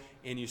go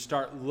and you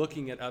start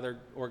looking at other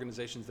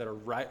organizations that are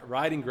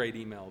writing great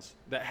emails,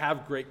 that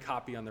have great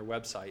copy on their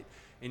website,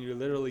 and you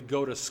literally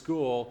go to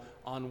school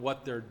on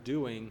what they're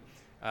doing,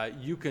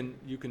 you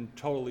can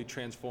totally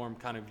transform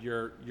kind of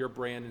your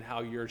brand and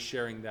how you're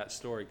sharing that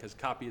story, because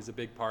copy is a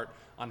big part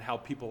on how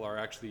people are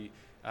actually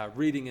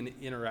reading and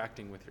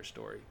interacting with your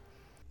story.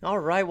 All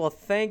right. Well,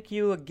 thank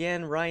you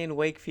again, Ryan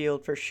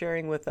Wakefield, for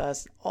sharing with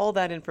us all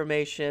that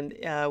information.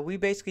 We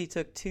basically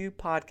took 2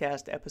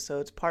 podcast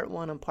episodes, part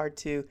 1 and part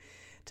 2,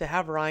 to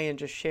have Ryan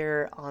just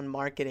share on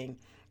marketing.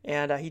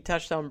 And he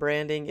touched on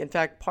branding. In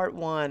fact, part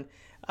 1,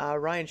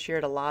 Ryan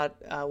shared a lot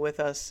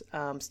with us,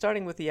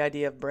 starting with the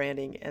idea of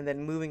branding and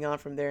then moving on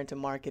from there into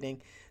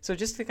marketing. So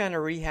just to kind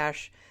of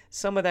rehash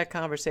some of that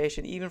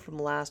conversation, even from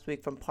last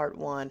week from part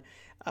 1,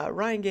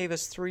 Ryan gave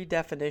us 3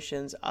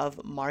 definitions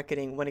of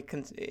marketing when it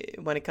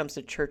comes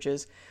to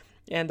churches.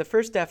 And the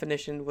first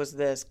definition was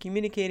this: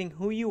 communicating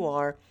who you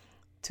are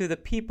to the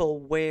people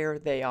where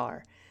they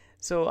are.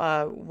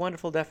 So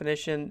wonderful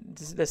definition.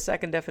 The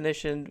second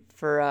definition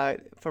for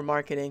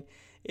marketing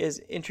is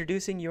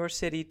introducing your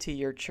city to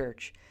your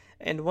church.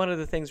 And one of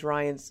the things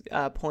Ryan's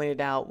pointed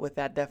out with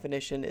that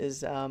definition is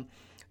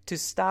to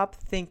stop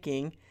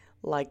thinking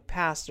like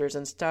pastors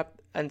and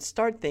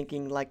start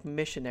thinking like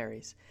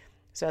missionaries.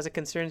 So as it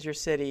concerns your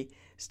city,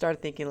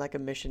 start thinking like a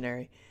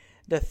missionary.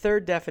 The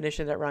third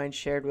definition that Ryan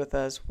shared with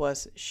us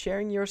was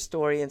sharing your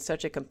story in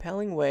such a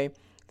compelling way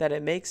that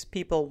it makes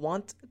people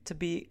want to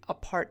be a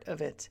part of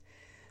it.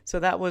 So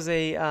that was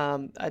a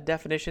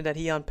definition that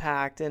he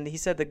unpacked, and he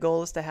said the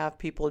goal is to have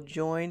people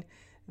join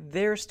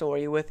their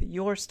story with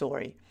your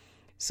story.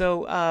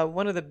 So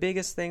one of the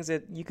biggest things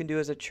that you can do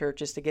as a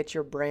church is to get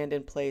your brand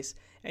in place,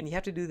 and you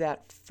have to do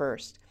that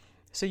first.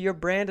 So your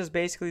brand is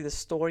basically the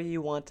story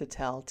you want to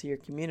tell to your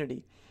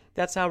community.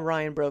 That's how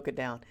Ryan broke it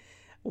down.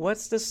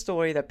 What's the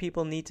story that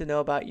people need to know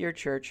about your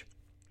church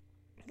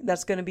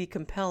that's going to be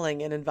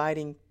compelling and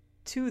inviting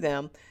to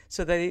them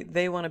so that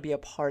they want to be a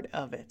part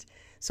of it?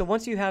 So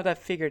once you have that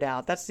figured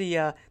out, that's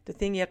the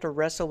thing you have to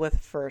wrestle with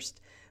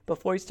first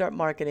before you start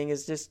marketing,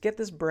 is just get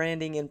this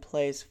branding in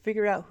place,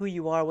 figure out who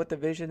you are, what the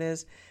vision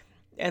is,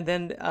 and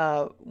then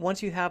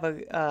once you have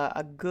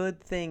a good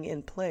thing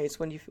in place,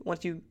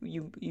 once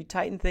you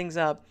tighten things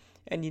up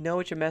and you know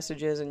what your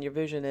message is and your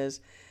vision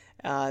is,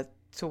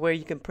 to where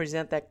you can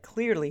present that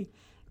clearly,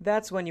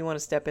 that's when you want to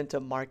step into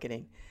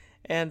marketing.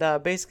 And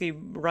basically,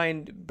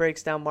 Ryan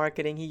breaks down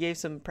marketing. He gave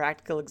some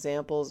practical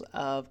examples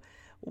of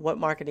what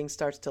marketing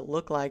starts to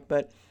look like,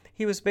 but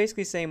he was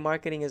basically saying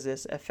marketing is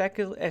this: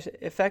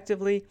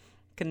 effectively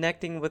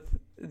connecting with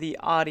the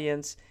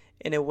audience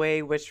in a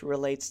way which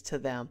relates to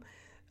them.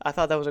 I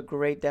thought that was a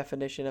great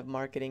definition of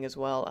marketing as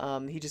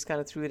well. He just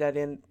kind of threw that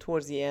in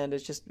towards the end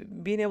as just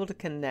being able to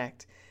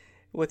connect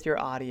with your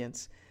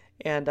audience.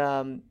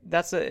 And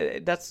that's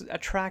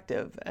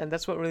attractive, and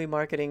that's what really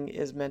marketing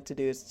is meant to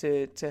do, is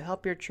to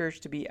help your church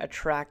to be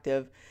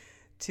attractive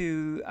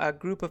to a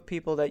group of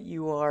people that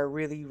you are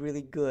really,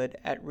 really good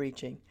at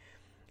reaching.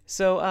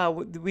 So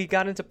we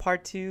got into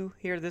part 2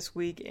 here this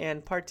week,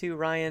 and part 2,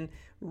 Ryan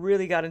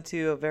really got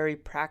into a very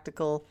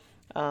practical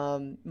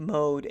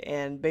mode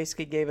and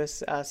basically gave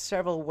us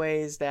several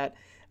ways that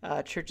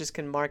churches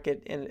can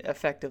market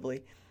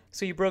effectively.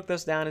 So you broke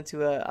those down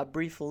into a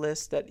brief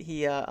list that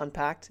he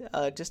unpacked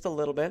just a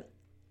little bit.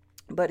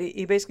 But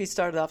he basically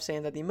started off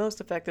saying that the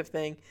most effective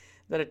thing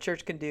that a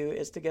church can do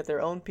is to get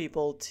their own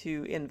people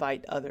to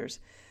invite others.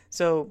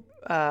 So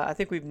I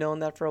think we've known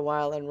that for a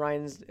while, and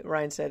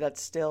Ryan said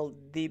that's still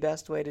the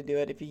best way to do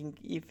it. If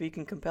you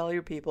can compel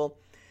your people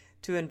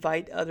to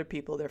invite other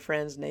people, their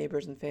friends,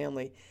 neighbors, and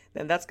family,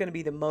 then that's going to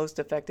be the most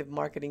effective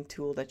marketing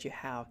tool that you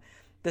have.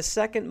 The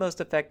second most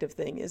effective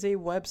thing is a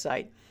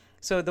website.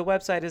 So the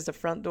website is the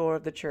front door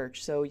of the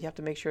church. So you have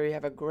to make sure you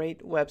have a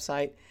great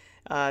website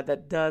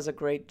that does a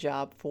great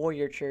job for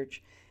your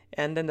church.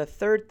 And then the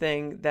third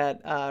thing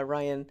that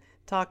Ryan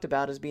talked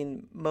about as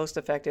being most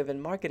effective in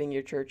marketing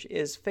your church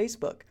is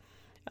Facebook.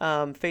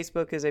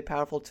 Facebook is a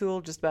powerful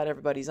tool. Just about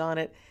everybody's on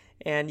it.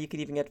 And you could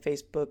even get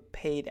Facebook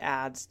paid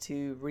ads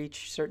to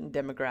reach certain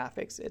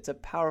demographics. It's a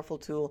powerful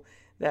tool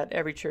that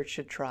every church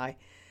should try.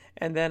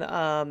 And then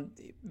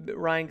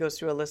Ryan goes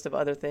through a list of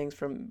other things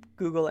from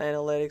Google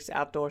Analytics,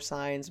 outdoor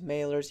signs,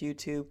 mailers,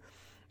 YouTube.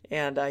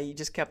 And he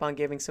just kept on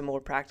giving some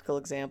more practical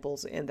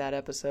examples in that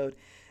episode.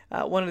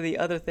 One of the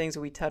other things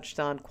that we touched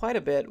on quite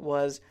a bit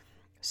was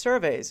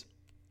surveys.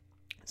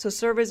 So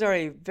surveys are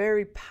a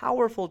very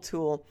powerful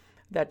tool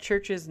that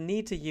churches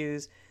need to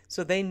use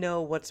so they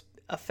know what's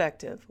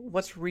effective,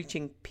 what's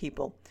reaching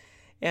people.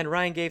 And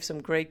Ryan gave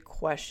some great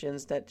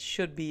questions that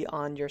should be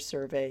on your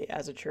survey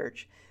as a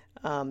church.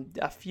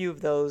 A few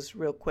of those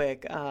real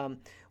quick.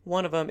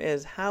 One of them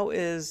is, how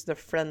is the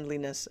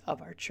friendliness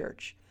of our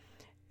church?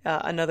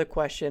 Another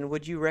question,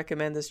 would you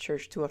recommend this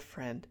church to a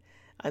friend?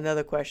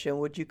 Another question,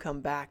 would you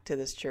come back to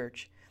this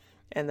church?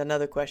 And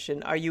another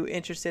question, are you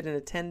interested in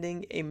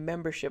attending a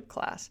membership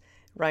class?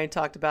 Ryan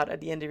talked about at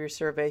the end of your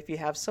survey, if you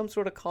have some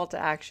sort of call to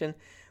action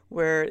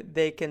where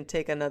they can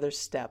take another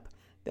step,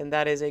 then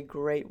that is a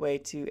great way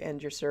to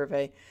end your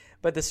survey.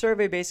 But the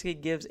survey basically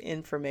gives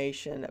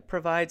information,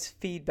 provides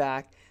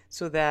feedback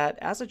so that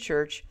as a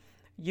church,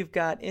 you've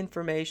got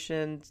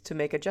information to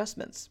make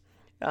adjustments.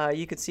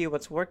 You can see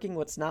what's working,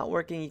 what's not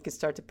working. You can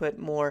start to put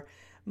more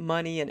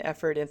money and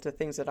effort into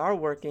things that are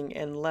working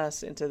and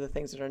less into the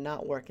things that are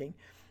not working.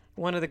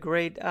 One of the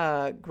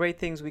great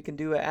things we can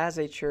do as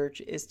a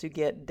church is to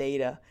get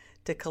data,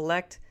 to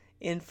collect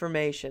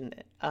information.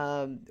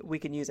 We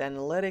can use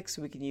analytics,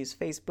 we can use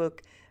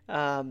Facebook,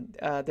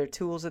 their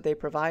tools that they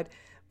provide.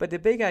 But the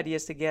big idea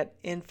is to get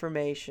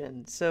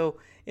information. So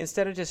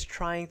instead of just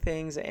trying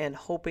things and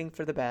hoping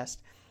for the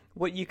best,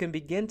 what you can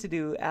begin to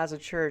do as a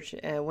church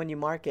when you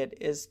market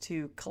is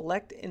to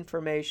collect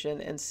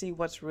information and see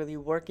what's really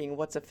working,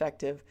 what's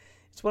effective.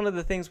 It's one of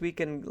the things we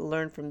can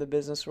learn from the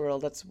business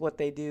world. That's what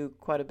they do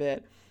quite a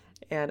bit.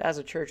 And as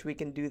a church, we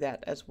can do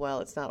that as well.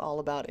 It's not all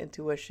about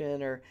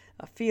intuition or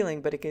a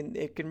feeling, but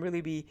it can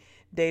really be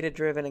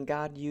data-driven, and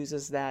God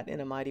uses that in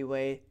a mighty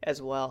way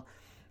as well.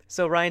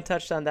 So Ryan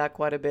touched on that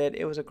quite a bit.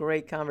 It was a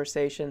great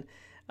conversation.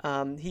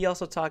 He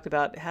also talked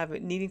about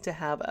needing to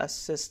have a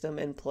system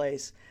in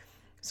place.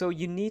 So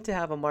you need to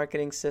have a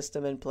marketing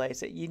system in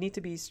place. You need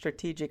to be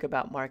strategic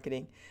about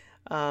marketing.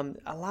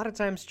 A lot of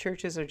times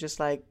churches are just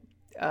like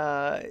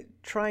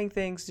trying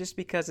things just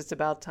because it's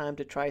about time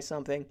to try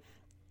something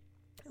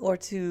or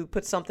to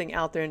put something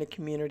out there in the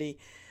community.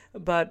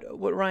 But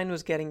what Ryan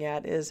was getting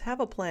at is have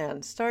a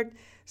plan. Start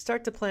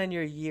to plan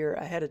your year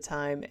ahead of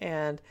time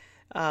and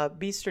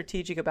be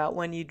strategic about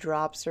when you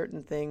drop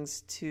certain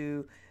things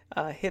to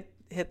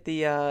hit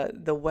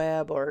the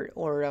web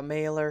or a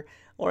mailer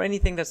or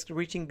anything that's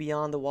reaching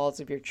beyond the walls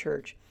of your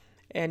church.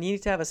 And you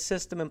need to have a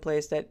system in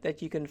place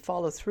that you can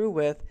follow through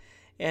with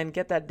and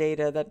get that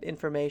data, that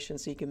information,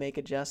 so you can make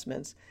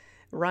adjustments.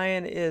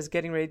 Ryan is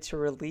getting ready to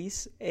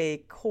release a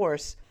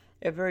course,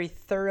 a very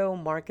thorough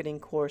marketing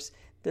course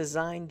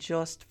designed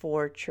just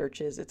for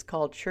churches. It's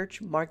called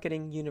Church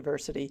Marketing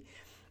University.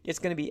 It's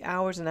going to be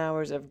hours and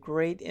hours of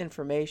great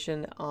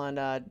information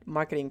on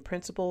marketing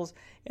principles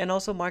and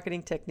also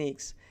marketing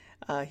techniques.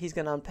 He's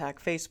going to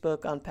unpack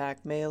Facebook,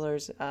 unpack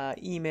mailers,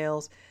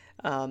 emails,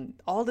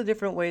 all the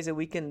different ways that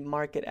we can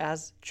market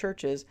as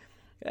churches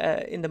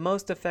in the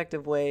most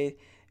effective ways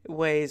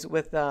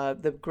with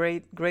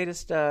the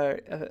greatest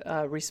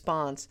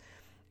response.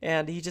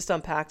 And he just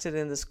unpacks it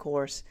in this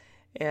course.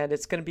 And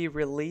it's going to be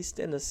released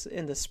in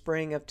the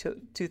spring of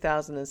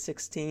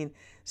 2016.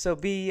 So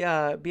be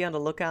on the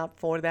lookout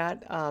for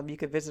that. You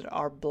can visit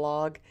our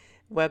blog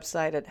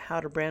website at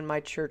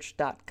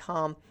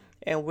howtobrandmychurch.com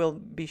and we'll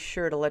be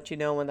sure to let you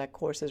know when that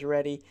course is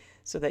ready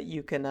so that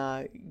you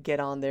can get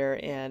on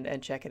there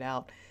and check it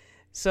out.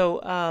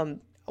 So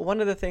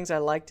one of the things I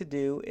like to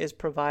do is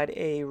provide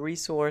a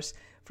resource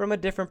from a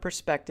different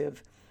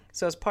perspective.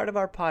 So as part of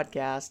our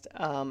podcast,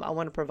 I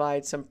want to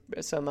provide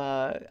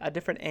a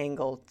different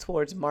angle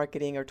towards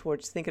marketing or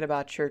towards thinking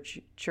about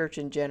church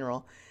in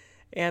general.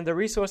 And the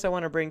resource I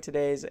want to bring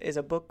today is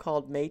a book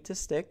called Made to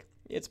Stick.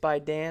 It's by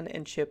Dan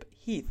and Chip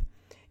Heath.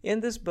 In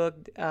this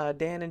book,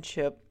 Dan and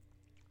Chip,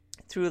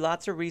 through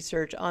lots of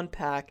research,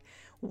 unpack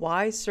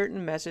why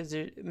certain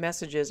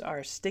messages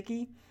are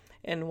sticky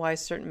and why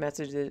certain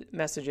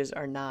messages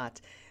are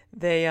not.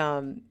 They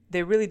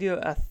really do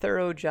a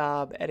thorough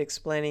job at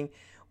explaining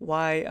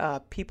why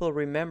people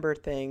remember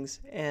things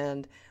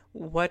and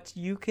what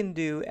you can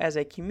do as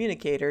a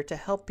communicator to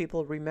help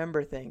people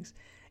remember things.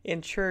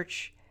 In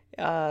church,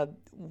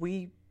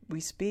 we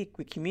speak,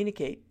 we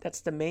communicate.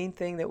 That's the main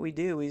thing that we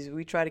do. Is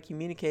we try to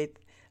communicate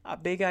a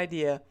big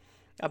idea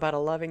about a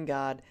loving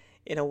God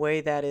in a way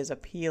that is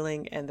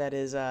appealing and that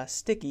is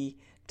sticky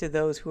to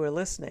those who are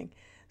listening.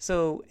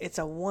 So it's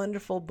a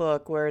wonderful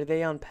book where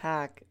they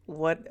unpack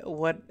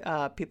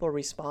what people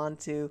respond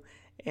to,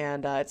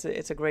 and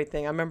it's a great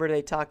thing. I remember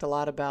they talked a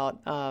lot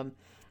about,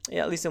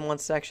 at least in one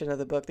section of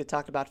the book, they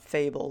talked about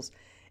fables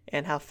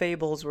and how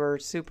fables were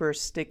super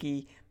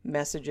sticky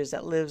messages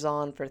that lives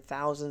on for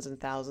thousands and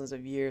thousands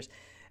of years.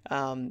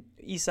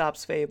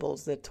 Aesop's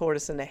fables, the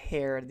tortoise and the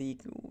hare,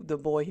 the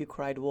boy who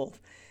cried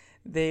wolf.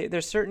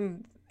 There's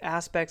certain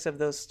aspects of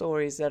those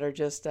stories that are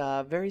just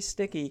very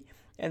sticky,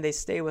 and they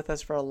stay with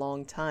us for a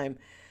long time.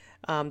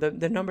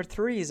 The number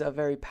 3 is a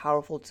very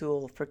powerful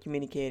tool for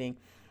communicating.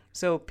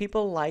 So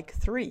people like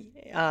 3.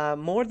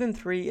 More than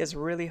 3 is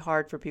really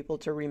hard for people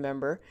to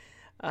remember.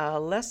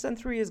 Less than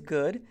 3 is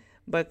good,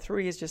 but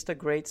 3 is just a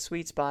great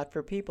sweet spot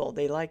for people.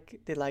 They like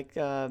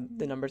the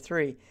number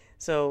 3.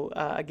 So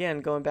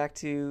again, going back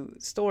to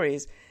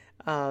stories,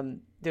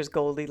 there's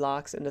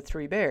Goldilocks and the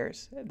 3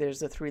 bears. There's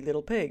the 3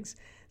 little pigs.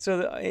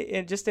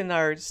 So just in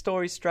our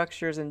story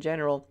structures in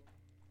general,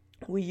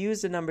 we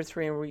use the number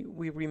 3 and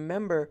we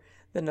remember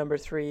the number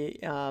 3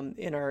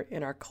 in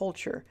our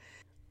culture.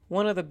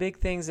 One of the big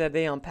things that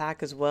they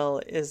unpack as well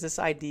is this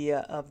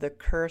idea of the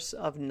curse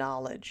of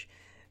knowledge.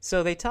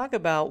 So they talk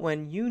about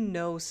when you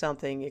know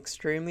something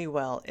extremely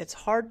well, it's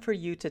hard for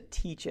you to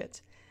teach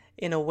it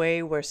in a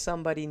way where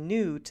somebody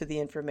new to the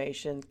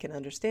information can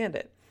understand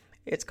it.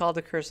 It's called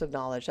the curse of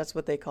knowledge. That's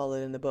what they call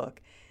it in the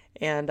book.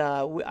 And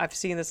I've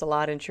seen this a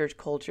lot in church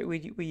culture.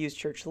 We use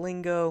church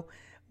lingo.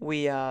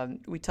 We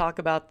talk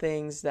about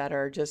things that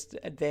are just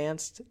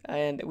advanced,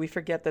 and we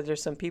forget that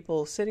there's some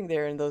people sitting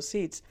there in those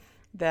seats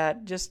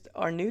that just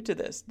are new to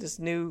this,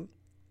 just new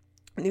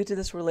to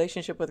this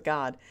relationship with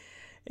God.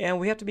 And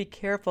we have to be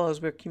careful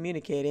as we're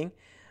communicating,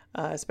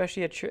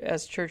 especially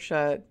as church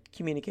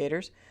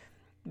communicators,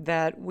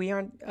 that we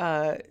aren't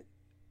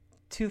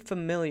too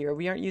familiar.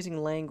 We aren't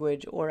using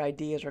language or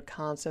ideas or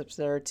concepts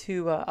that are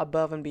too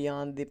above and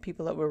beyond the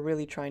people that we're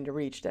really trying to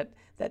reach, that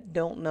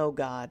don't know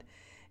God.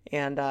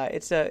 And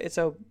it's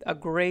a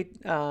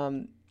great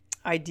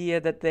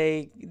idea that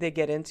they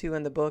get into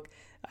in the book.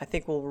 I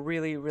think will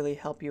really, really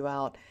help you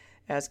out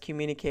as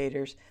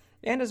communicators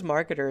and as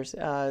marketers.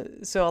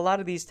 So a lot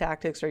of these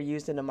tactics are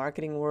used in the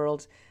marketing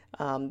world.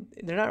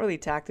 They're not really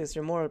tactics.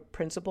 They're more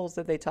principles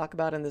that they talk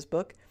about in this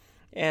book.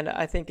 And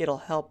I think it'll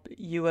help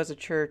you as a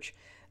church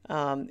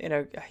in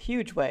a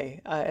huge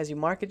way as you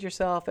market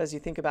yourself, as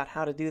you think about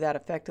how to do that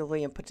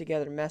effectively and put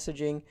together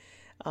messaging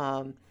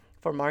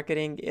for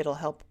marketing. It'll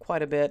help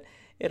quite a bit.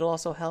 It'll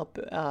also help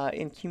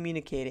in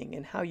communicating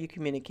and how you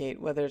communicate,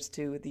 whether it's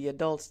to the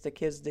adults, the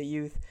kids, the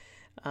youth,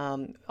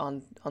 on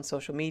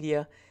social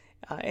media,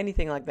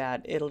 anything like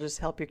that. It'll just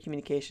help your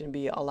communication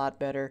be a lot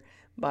better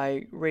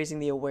by raising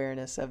the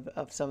awareness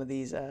of some of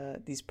these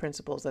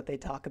principles that they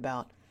talk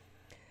about.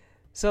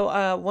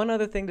 So one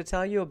other thing to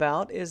tell you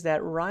about is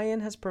that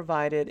Ryan has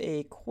provided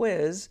a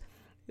quiz.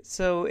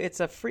 So it's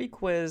a free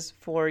quiz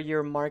for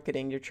your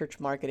marketing, your church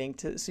marketing,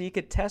 so you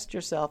could test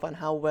yourself on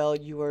how well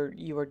you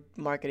are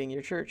marketing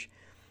your church.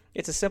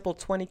 It's a simple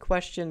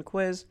 20-question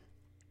quiz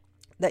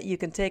that you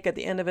can take. At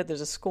the end of it,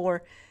 there's a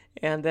score,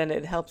 and then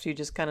it helps you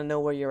just kind of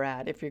know where you're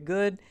at. If you're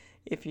good,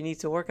 if you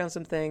need to work on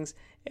some things,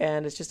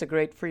 and it's just a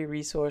great free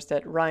resource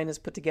that Ryan has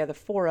put together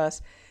for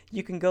us.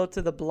 You can go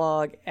to the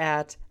blog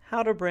at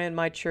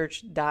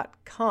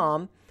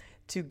howtobrandmychurch.com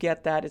to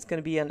get that. It's going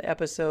to be on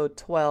episode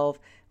 12.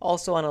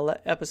 Also on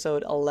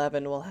episode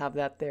 11, we'll have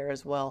that there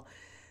as well.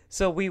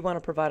 So we want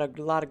to provide a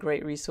lot of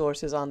great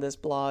resources on this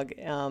blog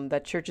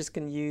that churches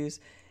can use,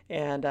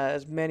 and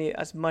as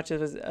much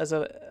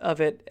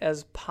of it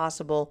as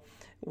possible,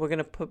 we're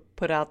going to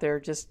put out there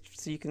just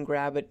so you can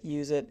grab it,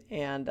 use it,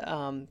 and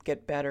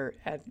get better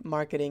at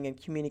marketing and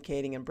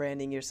communicating and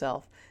branding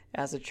yourself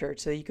as a church,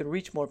 so you can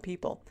reach more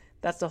people.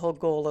 That's the whole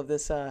goal of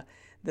this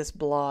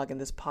blog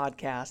and this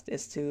podcast,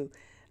 is to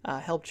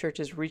help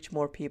churches reach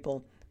more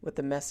people with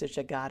the message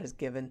that God has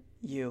given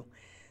you.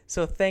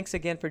 So thanks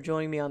again for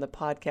joining me on the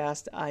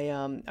podcast.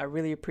 I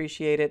really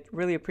appreciate it.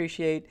 Really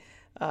appreciate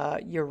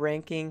your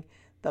ranking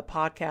the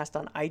podcast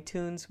on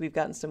iTunes. We've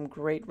gotten some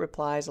great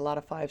replies, a lot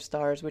of 5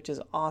 stars, which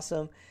is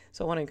awesome.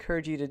 So I want to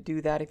encourage you to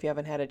do that if you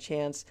haven't had a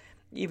chance.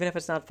 Even if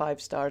it's not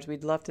 5 stars,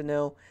 we'd love to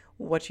know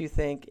what you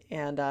think,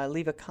 and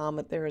leave a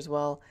comment there as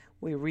well.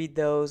 We read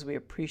those, we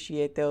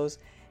appreciate those,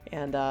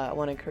 and I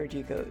want to encourage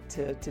you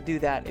to do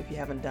that if you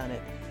haven't done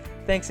it.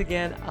 Thanks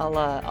again.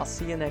 I'll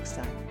see you next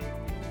time.